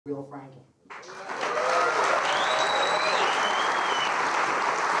Will Franken.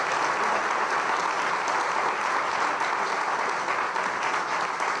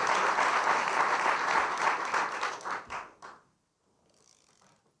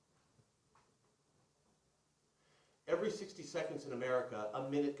 Every 60 seconds in America, a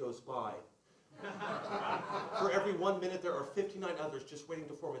minute goes by. For every 1 minute, there are 59 others just waiting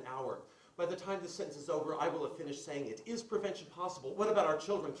to form an hour. By the time this sentence is over, I will have finished saying it. Is prevention possible? What about our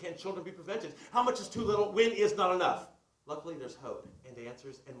children? Can children be prevented? How much is too little? When is not enough? Luckily, there's hope, and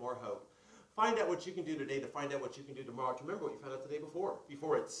answers, and more hope. Find out what you can do today to find out what you can do tomorrow. To remember what you found out the day before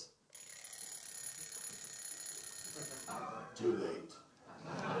it's too late.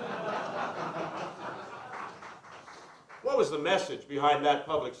 What was the message behind that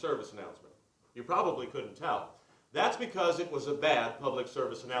public service announcement? You probably couldn't tell. That's because it was a bad public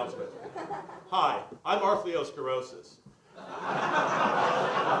service announcement. Hi, I'm arthrosclerosis.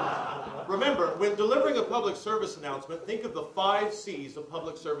 Remember, when delivering a public service announcement, think of the 5 C's of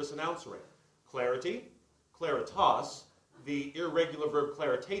public service announcing. Clarity, claritas, the irregular verb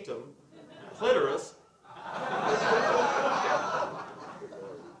claritatum, clitoris,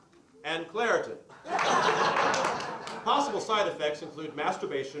 and claritin. Possible side effects include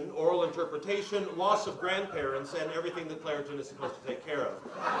masturbation, oral interpretation, loss of grandparents, and everything that Claritin is supposed to take care of.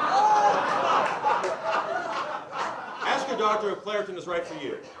 Ask your doctor if Claritin is right for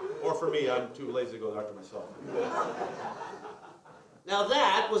you. Or for me, I'm too lazy to go to the doctor myself. Now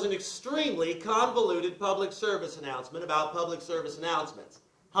that was an extremely convoluted public service announcement about public service announcements.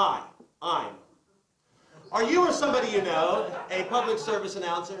 Hi, I'm. Are you or somebody you know a public service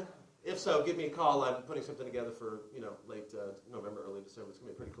announcer? If so, give me a call. I'm putting something together for, late November, early December. It's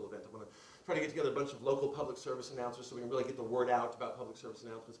going to be a pretty cool event. I want to try to get together a bunch of local public service announcers so we can really get the word out about public service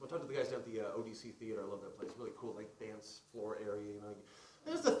announcements. I'm going to talk to the guys down at the ODC Theater. I love that place. Really cool, like, dance floor area,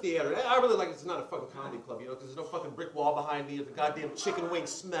 There's the theater. I really like it. It's not a fucking comedy club, because there's no fucking brick wall behind me, the goddamn chicken wing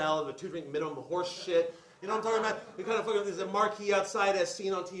smell, and the 2-drink minimum horse shit. You know what I'm talking about? We kind of fucking, there's a marquee outside as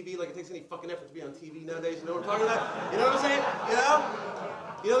seen on TV, like it takes any fucking effort to be on TV nowadays. You know what I'm talking about? You know what I'm saying?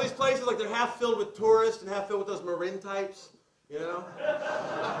 You know these places, like they're half filled with tourists and half filled with those Marin types? Do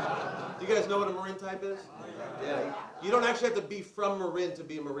you guys know what a Marin type is? Yeah. You don't actually have to be from Marin to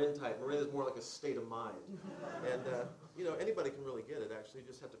be a Marin type. Marin is more like a state of mind. And, anybody can really get it, actually. You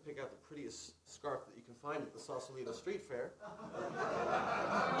just have to pick out the prettiest scarf that you can find at the Sausalito Street Fair.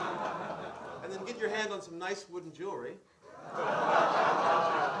 And then get your hand on some nice wooden jewelry.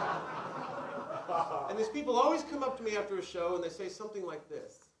 And these people always come up to me after a show and they say something like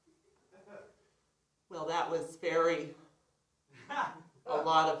this. Well, that was a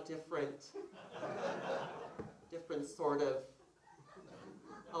lot of different sort of,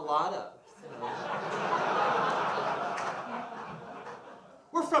 a lot of.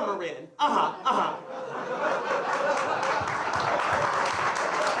 We're from Marin. I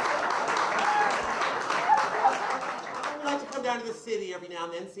like to come down to the city every now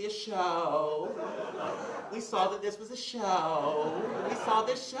and then, see a show. We saw that this was a show. We saw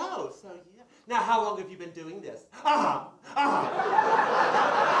this show, so yeah. Now, how long have you been doing this? Well,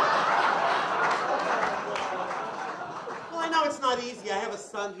 I know it's not easy. I have a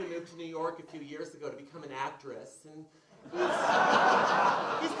son who moved to New York a few years ago to become an actress, and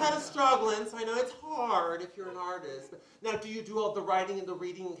he's kind of struggling, so I know it's hard if you're an artist. But now, do you do all the writing and the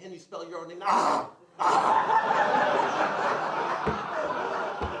reading? Can you spell your own name? Well,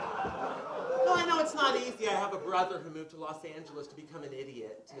 I know it's not easy. I have a brother who moved to Los Angeles to become an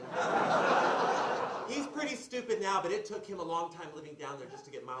idiot. He's pretty stupid now, but it took him a long time living down there just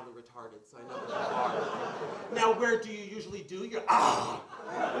to get mildly retarded, so I know it's hard. Now, where do you usually do your I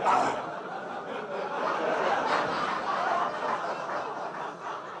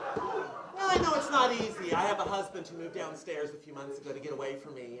know it's not easy. I have a husband who moved downstairs a few months ago to get away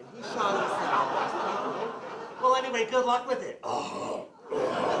from me, and he shot himself. Well, anyway, good luck with it. Well,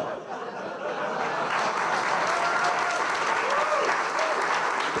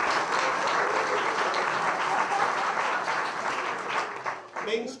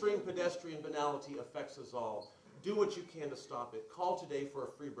 mainstream pedestrian banality affects us all. Do what you can to stop it. Call today for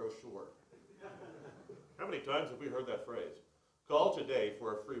a free brochure. How many times have we heard that phrase? Call today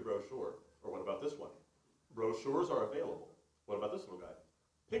for a free brochure. Or what about this one? Brochures are available. What about this little guy?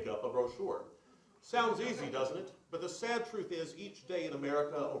 Pick up a brochure. Sounds easy, doesn't it? But the sad truth is, each day in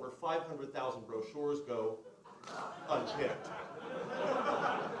America, over 500,000 brochures go unpicked.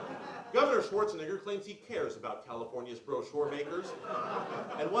 Governor Schwarzenegger claims he cares about California's brochure makers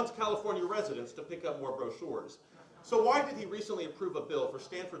and wants California residents to pick up more brochures. So why did he recently approve a bill for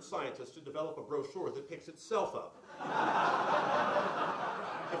Stanford scientists to develop a brochure that picks itself up?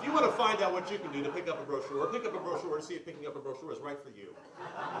 If you want to find out what you can do to pick up a brochure to see if picking up a brochure is right for you.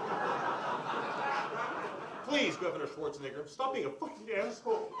 Please, Governor Schwarzenegger, stop being a fucking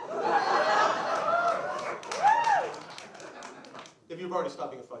asshole. If you've already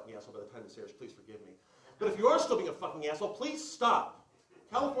stopped being a fucking asshole by the time this airs, please forgive me. But if you are still being a fucking asshole, please stop.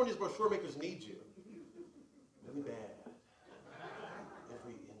 California's brochure makers need you. Really bad.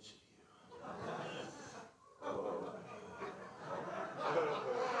 Every inch of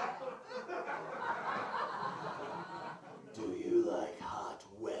you. Do you like hot,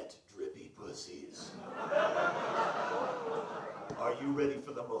 wet, drippy pussies? Are you ready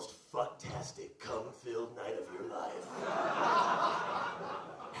for the most fucktastic, cum-filled night of your life?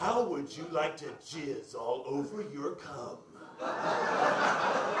 How would you like to jizz all over your cum?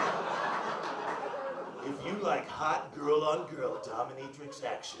 If you like hot girl-on-girl dominatrix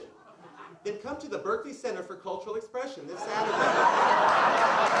action, then come to the Berkeley Center for Cultural Expression this Saturday.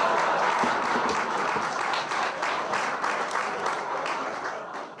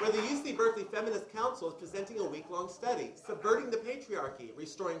 Where the UC Berkeley Feminist Council is presenting a week-long study, Subverting the Patriarchy,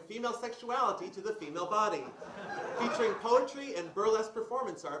 Restoring Female Sexuality to the Female Body, featuring poetry and burlesque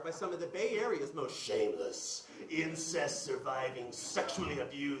performance art by some of the Bay Area's most shameless, incest-surviving, sexually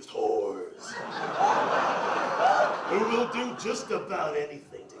abused whores, who will do just about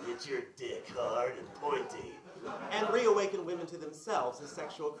anything to get your dick hard and pointy, and reawaken women to themselves as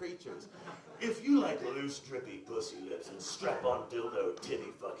sexual creatures. If you like loose, drippy pussy lips and strap-on dildo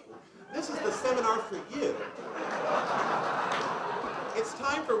titty fucking, this is the seminar for you. It's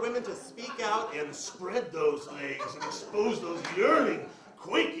time for women to speak out and spread those legs and expose those yearning,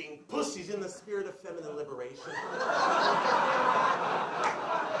 quaking pussies in the spirit of feminine liberation.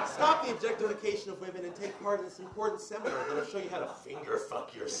 Stop the objectification of women and take part in this important seminar that'll show you how to finger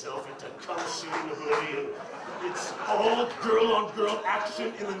fuck yourself into cum-shooting oblivion. It's all girl-on-girl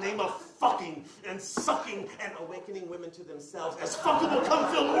action in the name of fucking and sucking and awakening women to themselves as fuckable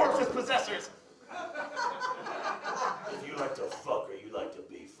cum-filled orifice possessors. If you like to fuck or you like to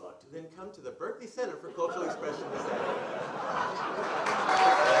be fucked, then come to the Berkeley Center for Cultural Expression this Saturday.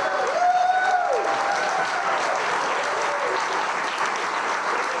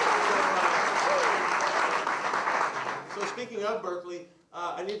 So speaking of Berkeley,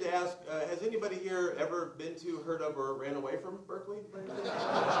 I need to ask, has anybody here ever been to, heard of, or ran away from Berkeley?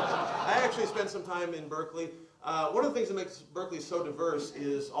 I actually spent some time in Berkeley. One of the things that makes Berkeley so diverse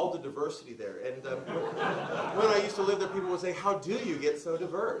is all the diversity there. And when I used to live there, people would say, how do you get so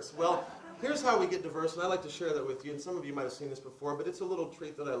diverse? Well, here's how we get diverse, and I like to share that with you. And some of you might have seen this before, but it's a little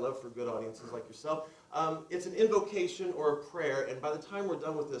treat that I love for good audiences like yourself. It's an invocation or a prayer, and by the time we're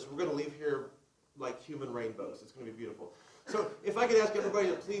done with this, we're going to leave here like human rainbows. It's going to be beautiful. So if I could ask everybody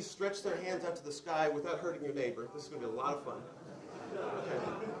to please stretch their hands out to the sky without hurting your neighbor. This is going to be a lot of fun. Okay.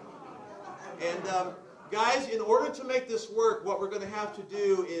 And guys, in order to make this work, what we're going to have to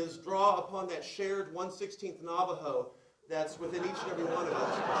do is draw upon that shared 1/16 Navajo that's within each and every one of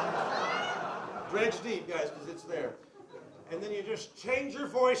us. Dredge deep, guys, because it's there. And then you just change your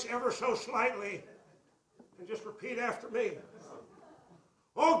voice ever so slightly and just repeat after me.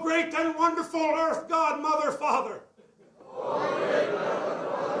 Oh, great and wonderful earth God, Mother, Father.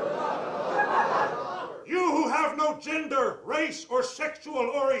 You who have no gender, race, or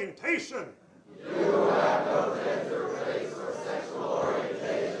sexual orientation.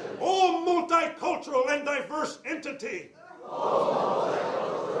 Oh, multicultural and diverse entity.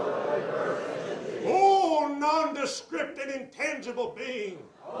 Oh, nondescript and intangible being.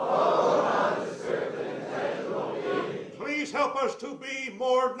 Please help us to be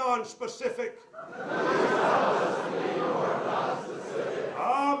more nonspecific.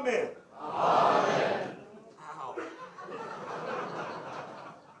 Amen. Amen. Ow.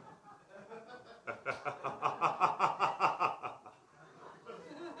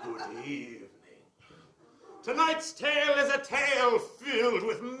 Good evening. Tonight's tale is a tale filled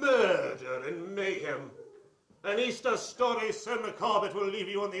with murder and mayhem. An Easter story so macabre it will leave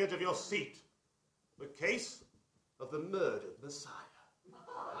you on the edge of your seat. The case of the murdered Messiah.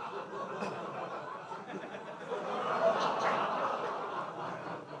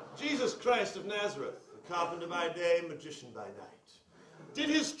 Jesus Christ of Nazareth, a carpenter by day, magician by night. Did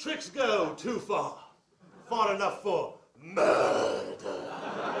his tricks go too far? Far enough for murder?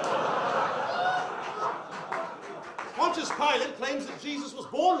 Pontius Pilate claims that Jesus was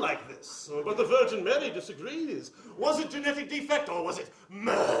born like this, but the Virgin Mary disagrees. Was it genetic defect or was it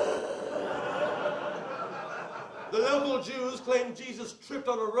murder? The local Jews claim Jesus tripped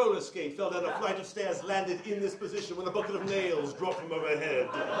on a roller skate, fell down a flight of stairs, landed in this position when a bucket of nails dropped from overhead.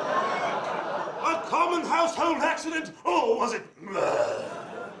 A common household accident, or was it murder?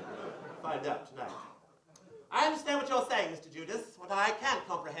 wind up tonight. I understand what you're saying, Mr. Judas. What I can't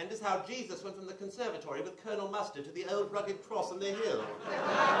comprehend is how Jesus went from the conservatory with Colonel Mustard to the old rugged cross on the hill.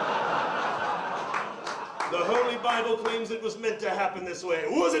 The Holy Bible claims it was meant to happen this way.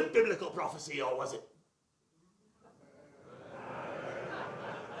 Was it biblical prophecy, or was it?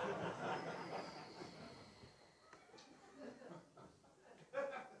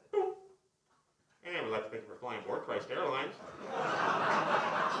 And we'd like to thank you for flying aboard Christ Airlines.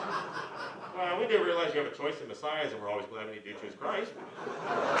 Well, we do realize you have a choice in Messiahs, and we're always glad when you do choose Christ.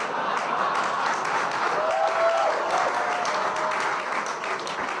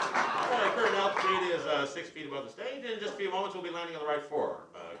 Current altitude is 6 feet above the stage, and in just a few moments we'll be landing on the right form.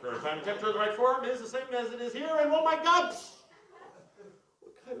 Current time and temperature of the right form is the same as it is here, and oh my God!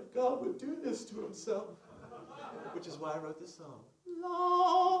 What kind of God would do this to himself? Which is why I wrote this song.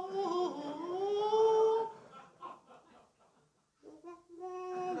 Lord.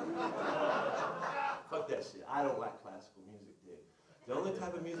 Fuck that shit. I don't like classical music, dude. The only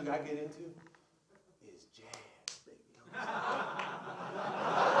type of music I get into is jazz, baby.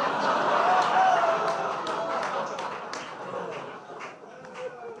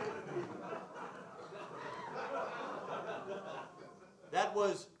 That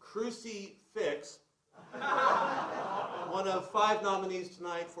was Crucifix, one of 5 nominees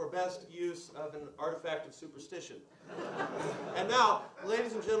tonight for best use of an artifact of superstition. And now,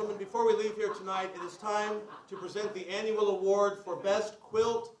 ladies and gentlemen, before we leave here tonight, it is time to present the annual award for best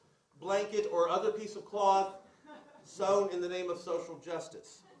quilt, blanket, or other piece of cloth sewn in the name of social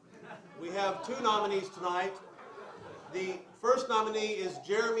justice. We have 2 nominees tonight. The first nominee is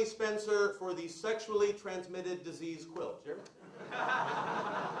Jeremy Spencer for the sexually transmitted disease quilt. Jeremy?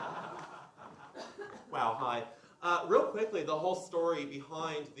 Wow, hi. Real quickly, the whole story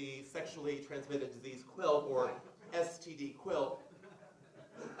behind the sexually transmitted disease quilt, or STD quilt.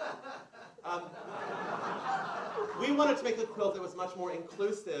 We wanted to make a quilt that was much more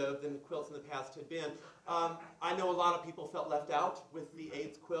inclusive than quilts in the past had been. I know a lot of people felt left out with the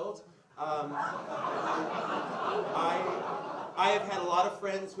AIDS quilt. I have had a lot of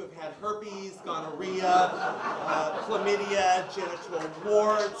friends who have had herpes, gonorrhea, chlamydia, genital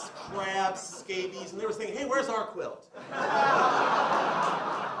warts, crabs, scabies, and they were saying, hey, where's our quilt?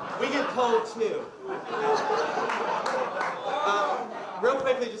 We get cold too. Real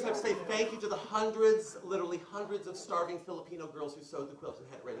quickly, just have to say thank you to the hundreds, literally hundreds of starving Filipino girls who sewed the quilt and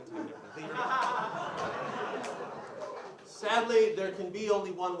had it ready in time and everything. Sadly, there can be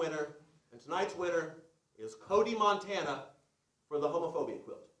only one winner, and tonight's winner is Cody Montana for the homophobia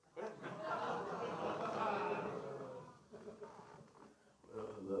quilt.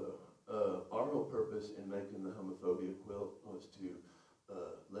 Our whole purpose in making the homophobia quilt was to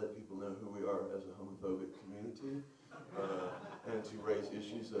let people know who we are as a homophobic community and to raise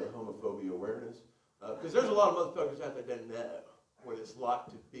issues of homophobia awareness. Because there's a lot of motherfuckers out there that don't know what it's like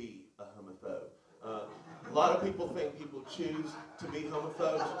to be a homophobe. A lot of people think people choose to be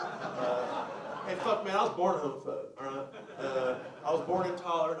homophobes. Hey, fuck, man, I was born a homophobe, all right? I was born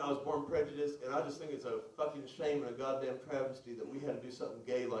intolerant, I was born prejudiced, and I just think it's a fucking shame and a goddamn travesty that we had to do something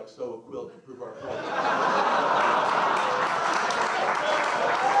gay like sew a quilt to prove our point.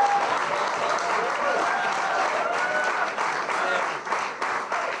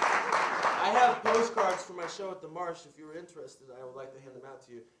 I have postcards for my show at the Marsh. If you were interested, I would like to hand them out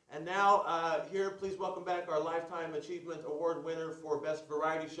to you. And now, here, please welcome back our Lifetime Achievement Award winner for Best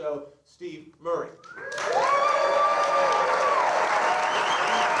Variety Show, Steve Murray.